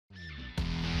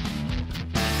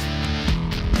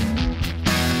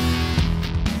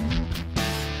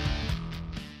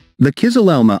The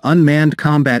KIZILELMA Unmanned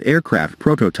Combat Aircraft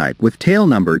prototype with tail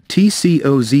number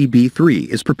TC-OZB3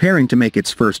 is preparing to make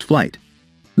its first flight.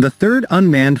 The third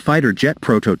unmanned fighter jet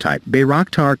prototype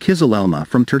Bayraktar Kızılelma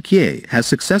from Turkiye has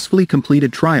successfully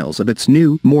completed trials of its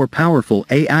new, more powerful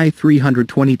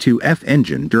AI-322F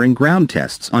engine during ground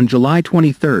tests on July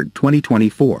 23,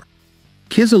 2024.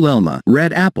 KIZILELMA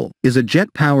Red Apple is a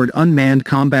jet-powered unmanned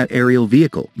combat aerial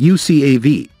vehicle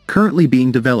UCAV, currently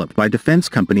being developed by defense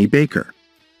company Baykar.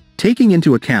 Taking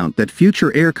into account that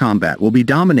future air combat will be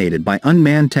dominated by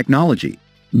unmanned technology,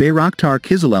 Bayraktar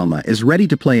Kızılelma is ready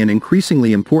to play an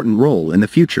increasingly important role in the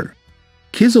future.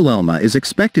 KIZILELMA is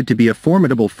expected to be a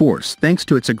formidable force thanks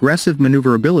to its aggressive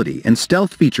maneuverability and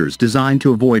stealth features designed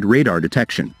to avoid radar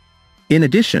detection. In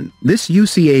addition, this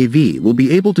UCAV will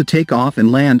be able to take off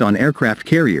and land on aircraft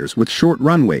carriers with short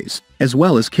runways, as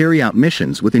well as carry out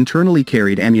missions with internally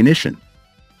carried ammunition.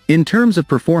 In terms of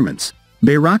performance,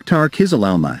 Bayraktar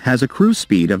Kızılelma has a cruise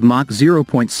speed of Mach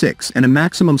 0.6 and a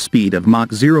maximum speed of Mach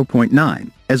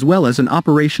 0.9, as well as an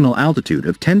operational altitude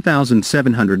of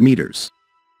 10,700 meters.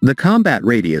 The combat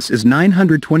radius is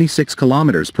 926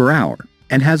 kilometers per hour,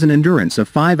 and has an endurance of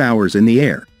 5 hours in the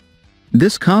air.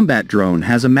 This combat drone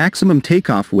has a maximum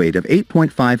takeoff weight of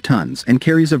 8.5 tons and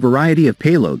carries a variety of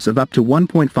payloads of up to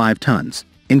 1.5 tons,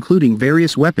 including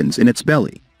various weapons in its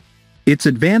belly. Its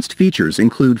advanced features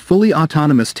include fully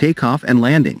autonomous takeoff and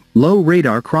landing, low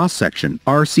radar cross-section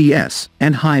 (RCS),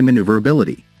 and high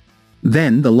maneuverability.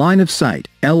 Then the line of sight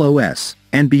 (LOS)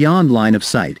 and beyond line of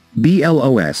sight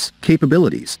 (BLOS)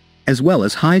 capabilities, as well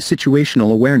as high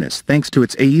situational awareness thanks to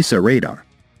its AESA radar.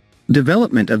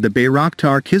 Development of the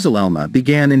Bayraktar Kızılelma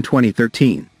began in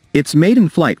 2013. Its maiden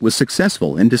flight was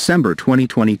successful in December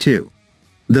 2022.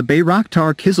 The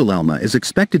Bayraktar Kızılelma is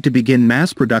expected to begin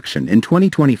mass production in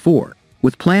 2024,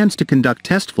 with plans to conduct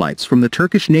test flights from the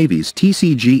Turkish Navy's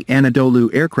TCG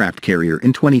Anadolu aircraft carrier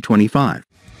in 2025.